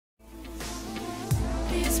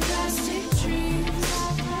What's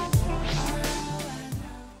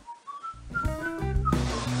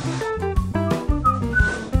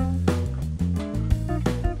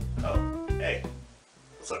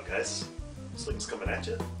up, guys? Slink's coming at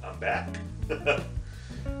you. I'm back.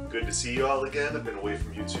 Good to see you all again. I've been away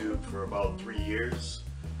from YouTube for about 3 years,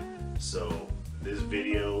 so this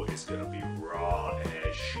video is gonna be raw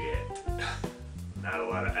as shit. Not a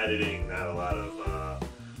lot of editing, not a lot of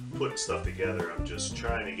putting stuff together. I'm just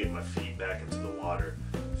trying to get my feet back into the water,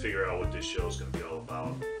 figure out what this show is gonna be all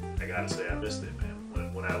about. I gotta say, I missed it,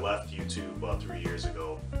 man. When I left YouTube about 3 years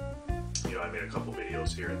ago, you know, I made a couple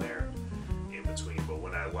videos here and there in between, but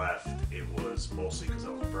when I left, it was mostly because I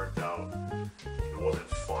was burnt out. It wasn't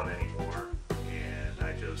fun anymore, and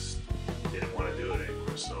I just didn't want to do it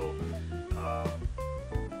anymore. So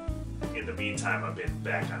in the meantime, I've been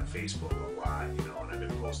back on Facebook a lot, you know, and I've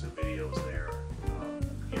been posting videos there,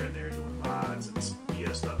 here and there, doing mods and some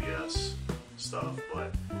BSWS stuff,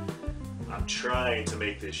 but I'm trying to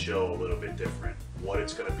make this show a little bit different. What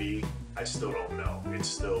it's going to be, I still don't know. It's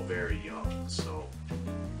still very young, so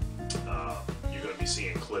you're going to be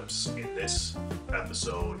seeing clips in this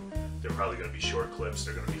episode. They're probably going to be short clips.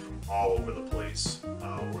 They're going to be from all over the place.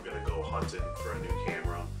 We're going to go hunting for a new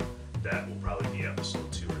camera. That will probably be episode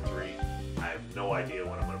 2 or 3. I have no idea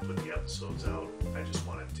when I'm going to put the episodes out. I just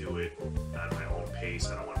want to do it at my own pace.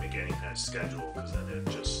 I don't want to make any kind of schedule, because then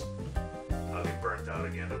I'll get burnt out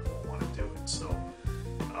again and won't want to do it. So,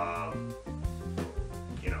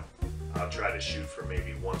 you know, I'll try to shoot for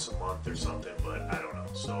maybe once a month or something, but I don't know.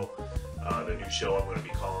 So the new show, I'm going to be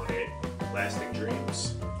calling it Lasting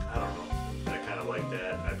Dreams. I don't know. I kind of like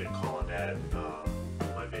that. I've been calling that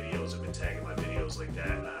my videos. I've been tagging my videos like that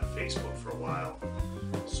on Facebook for a while.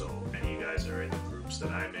 So any of you guys are in the groups that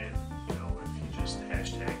I'm in, you know, if you just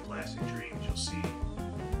hashtag Lasting Dreams, you'll see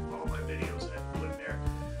all my videos that I put in there.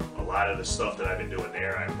 A lot of the stuff that I've been doing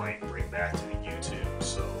there, I might bring back to the YouTube.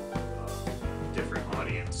 So different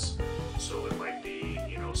audience. So it might be,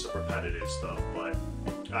 you know, some repetitive stuff, but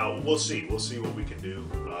we'll see. We'll see what we can do.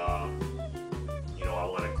 You know, I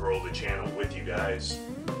want to grow the channel with you guys,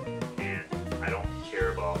 and I don't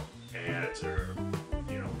care about ads or,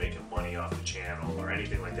 you know, making money off the channel or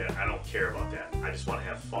anything like that. I don't care about that. I just want to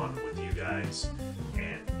have fun with you guys,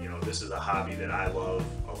 and, you know, this is a hobby that I love.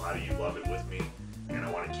 A lot of you love it with me, and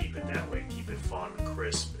I want to keep it that way. Keep it fun,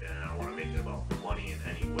 crisp, and I don't want to make it about money in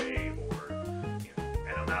any way, or, you know,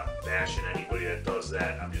 and I'm not bashing anybody that does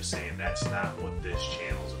that. I'm just saying that's not what this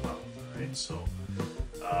channel's about, alright? So,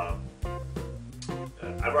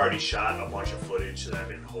 I've already shot a bunch of footage that I've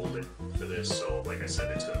been holding for this, so like I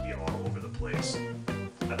said, it's going to be all over the place.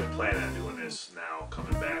 I've been planning on doing this now,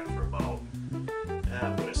 coming back for about,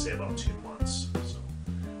 I'm going to say about 2 months. So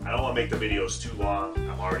I don't want to make the videos too long.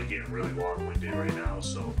 I'm already getting really long-winded right now,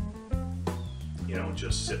 so, you know,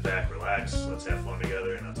 just sit back, relax, let's have fun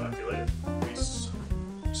together, and I'll talk to you later. Peace.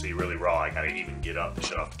 See, really raw. I got to even get up to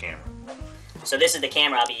shut off the camera. So this is the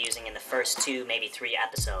camera I'll be using in the first 2, maybe 3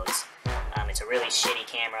 episodes. It's a really shitty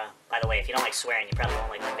camera. By the way, if you don't like swearing, you probably won't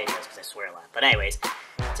like my videos because I swear a lot. But anyways,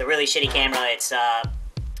 it's a really shitty camera. It's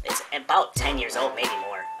about 10 years old, maybe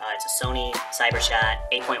more. It's a Sony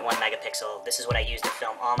CyberShot 8.1 megapixel. This is what I use to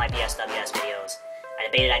film all my BSWS videos. I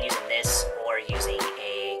debated on using this or using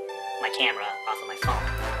my camera off of my phone.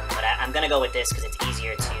 But I'm going to go with this because it's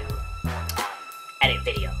easier to edit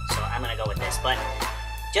video. So I'm going to go with this. But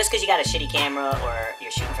just because you got a shitty camera or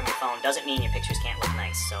you're shooting from your phone doesn't mean your pictures can't look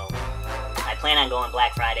nice. So I plan on going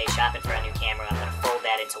Black Friday shopping for a new camera. I'm going to fold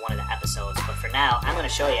that into one of the episodes. But for now, I'm going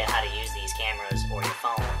to show you how to use these cameras or your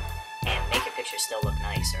phone and make your pictures still look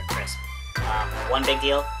nice or crisp. One big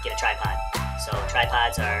deal, get a tripod. So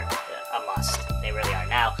tripods are a must. They really are.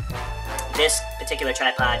 Now, this particular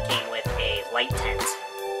tripod came with a light tent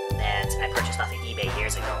that I purchased off of eBay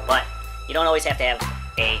years ago. But you don't always have to have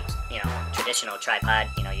a, you know, traditional tripod.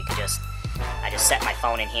 You know, you could just, I just set my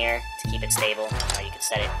phone in here to keep it stable. You could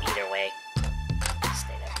set it either way.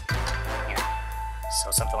 Stay there. You know,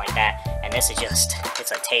 so something like that. And this is just,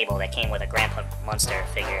 it's a table that came with a Grandpa Munster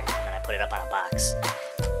figure, and then I put it up on a box.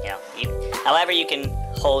 You know, however you can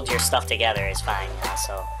hold your stuff together is fine. You know,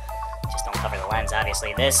 so just don't cover the lens,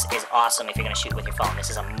 obviously. This is awesome if you're going to shoot with your phone. This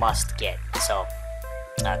is a must get. So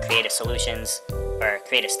Creative Solutions, or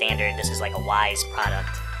Creative Standard, this is like a Wise product.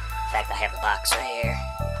 In fact, I have the box right here.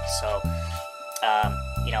 So,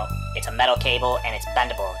 you know, it's a metal cable and it's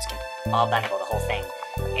bendable. It's all bendable, the whole thing.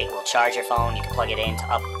 It will charge your phone. You can plug it in to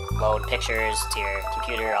upload pictures to your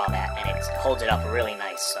computer, all that, and it holds it up really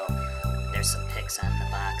nice. So there's some pics on the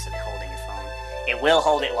box of it holding your phone. It will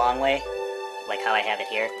hold it long way, like how I have it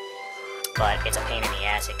here, but it's a pain in the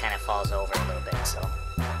ass. It kind of falls over a little bit, so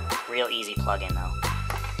Real easy plug-in though.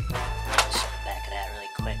 Just show the back of that really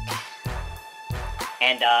quick.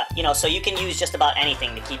 And, you know, so you can use just about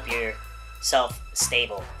anything to keep yourself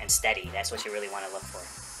stable and steady. That's what you really want to look for.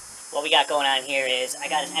 What we got going on here is I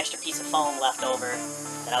got an extra piece of foam left over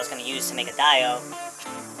that I was going to use to make a dial,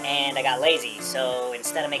 and I got lazy. So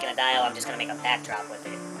instead of making a dial, I'm just going to make a backdrop with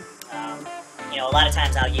it. You know, a lot of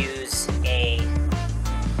times I'll use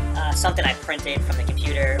something I printed from the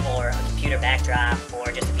computer, or a computer backdrop, or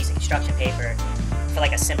just a piece of construction paper for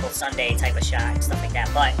like a simple Sunday type of shot and stuff like that.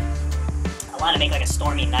 But I want to make like a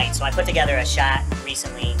stormy night, so I put together a shot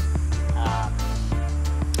recently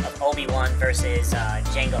of Obi-Wan versus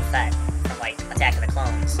Jango Fett from like Attack of the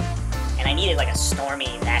Clones, and I needed like a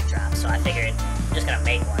stormy backdrop, so I figured I'm just gonna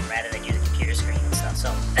make one rather than use a computer screen and stuff.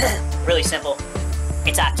 So really simple.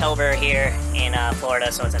 It's October here in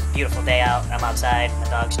Florida, so it's a beautiful day out. I'm outside, my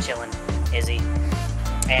dog's chilling, Izzy,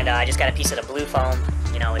 and I just got a piece of the blue foam.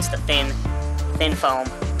 You know, it's the thin foam,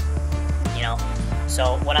 you know.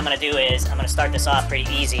 So what I'm gonna do is I'm gonna start this off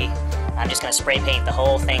pretty easy. I'm just gonna spray paint the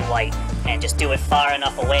whole thing white and just do it far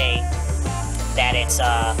enough away that it's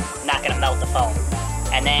not gonna melt the foam.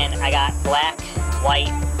 And then I got black,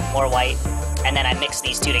 white, more white, and then I mix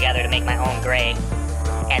these two together to make my own gray.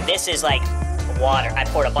 And this is like water. I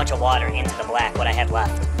poured a bunch of water into the black, what I had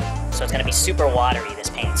left. So it's gonna be super watery, this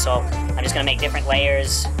paint. So I'm just gonna make different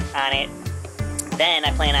layers on it. Then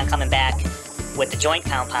I plan on coming back with the joint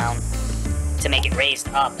compound to make it raised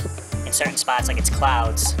up in certain spots like it's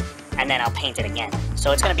clouds, and then I'll paint it again.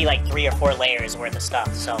 So it's gonna be like 3 or 4 layers worth of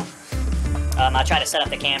stuff. So I'll try to set up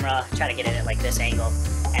the camera, try to get it at like this angle,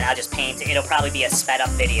 and I'll just paint it. It'll probably be a sped up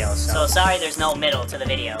video. So sorry there's no middle to the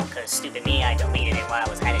video, because stupid me, I deleted it while I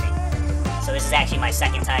was editing. So this is actually my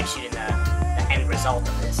second time shooting the end result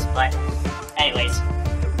of this. But anyways,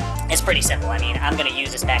 it's pretty simple. I mean, I'm gonna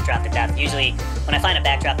use this backdrop to death. Usually when I find a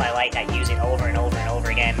backdrop I like, I use it over and over and over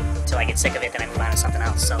again until I get sick of it, then I move on to something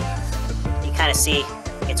else. So you kind of see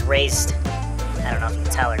it's raised. I don't know if you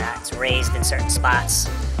can tell or not. It's raised in certain spots.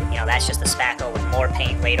 You know, that's just a spackle with more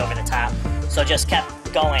paint laid over the top. So just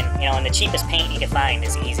kept going, you know, and the cheapest paint you can find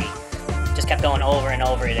is easy. Just kept going over and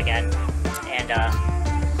over it again. And,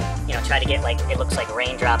 you know, try to get like, it looks like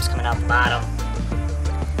raindrops coming out the bottom.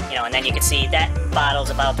 You know, and then you can see that bottle's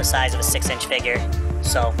about the size of a 6-inch figure.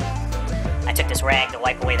 So I took this rag to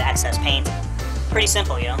wipe away the excess paint. Pretty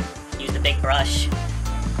simple, you know. Use the big brush.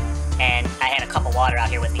 And I had a cup of water out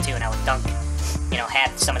here with me too, and I would dunk, you know,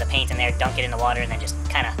 have some of the paint in there, dunk it in the water, and then just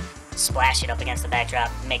kind of splash it up against the backdrop,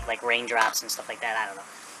 make like raindrops and stuff like that. I don't know.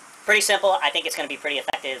 Pretty simple. I think it's going to be pretty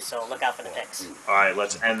effective, so look out for the pics. Alright,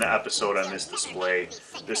 let's end the episode on this display.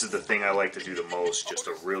 This is the thing I like to do the most, just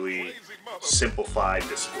a really simplified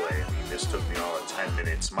display. I mean, this took me all of 10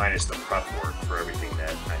 minutes, minus the prep work for everything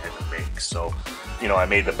that I had to make. So, you know, I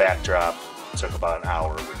made the backdrop. It took about an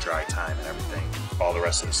hour with dry time and everything. All the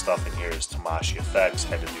rest of the stuff in here is Tamashii effects.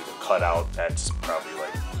 Had to do the cutout. That's probably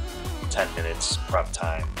like 10 minutes prep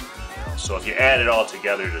time. You know, so if you add it all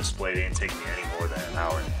together, the display didn't take me any more than an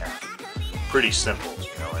hour and a half. Pretty simple,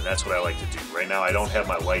 you know, and that's what I like to do. Right now I don't have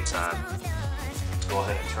my lights on. Go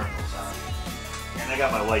ahead and turn those on. And I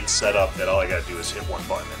got my lights set up that all I gotta do is hit one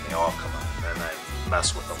button and they all come on. And I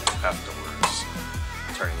mess with them afterwards,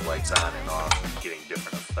 turning the lights on and off and getting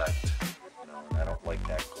different effect. You know, and I don't like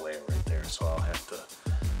that glare right there, so I'll have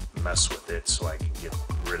to mess with it so I can get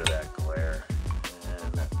rid of that glare.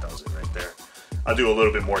 And that does it right there. I'll do a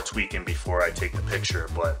little bit more tweaking before I take the picture,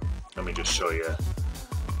 but let me just show you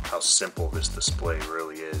how simple this display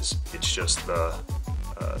really is. It's just the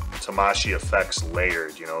Tamashii effects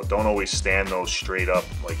layered, you know. Don't always stand those straight up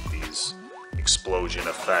like these explosion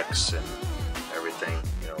effects and everything.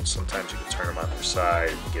 You know, sometimes you can turn them on their side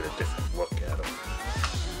and get a different look at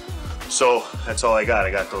them. So that's all I got.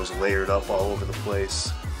 I got those layered up all over the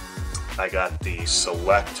place. I got the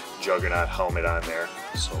Select Juggernaut helmet on there,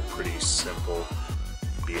 so pretty simple,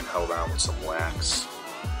 being held on with some wax.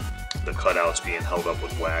 The cutouts being held up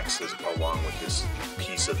with wax along with this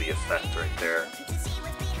piece of the effect right there.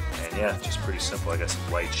 And yeah, just pretty simple. I got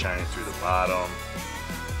some light shining through the bottom.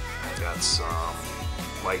 I got some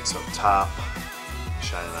lights up top,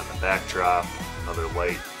 shining on the backdrop. Another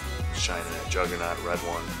light shining at Juggernaut, red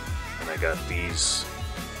one. And I got these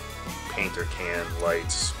painter can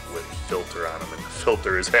lights with filter on them, and the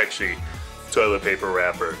filter is actually toilet paper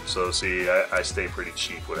wrapper. So see, I stay pretty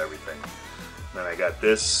cheap with everything. Then I got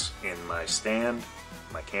this in my stand,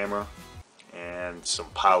 my camera, and some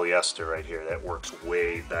polyester right here that works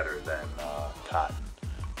way better than cotton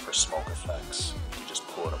for smoke effects. You just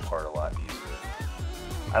pull it apart a lot easier.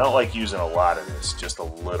 I don't like using a lot of this, just a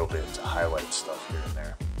little bit to highlight stuff here and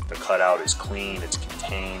there. The cut out is clean, it's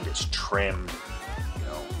contained, it's trimmed. You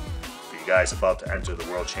know, for you guys about to enter the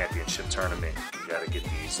World Championship tournament, you got to get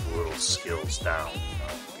these little skills down. You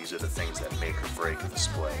know, these are the things that make or break a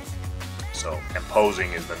display. So, and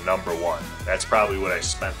posing is the #1. That's probably what I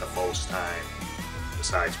spent the most time,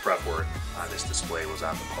 besides prep work, on this display was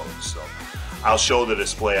on the pose. So I'll show the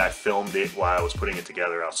display. I filmed it while I was putting it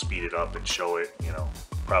together. I'll speed it up and show it, you know,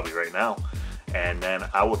 probably right now. And then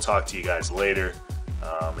I will talk to you guys later.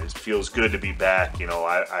 It feels good to be back. You know,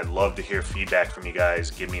 I'd love to hear feedback from you guys.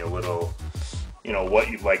 Give me a little, you know, what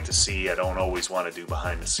you'd like to see. I don't always want to do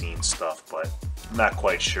behind the scenes stuff, but I'm not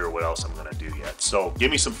quite sure what else I'm gonna do yet. So give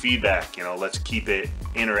me some feedback, you know, let's keep it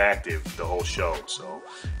interactive the whole show. So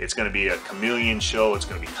it's gonna be a chameleon show, it's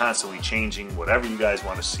gonna be constantly changing. Whatever you guys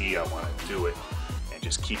wanna see, I wanna do it, and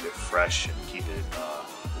just keep it fresh and keep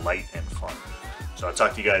it light and fun. So I'll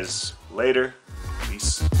talk to you guys later.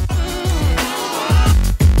 Peace.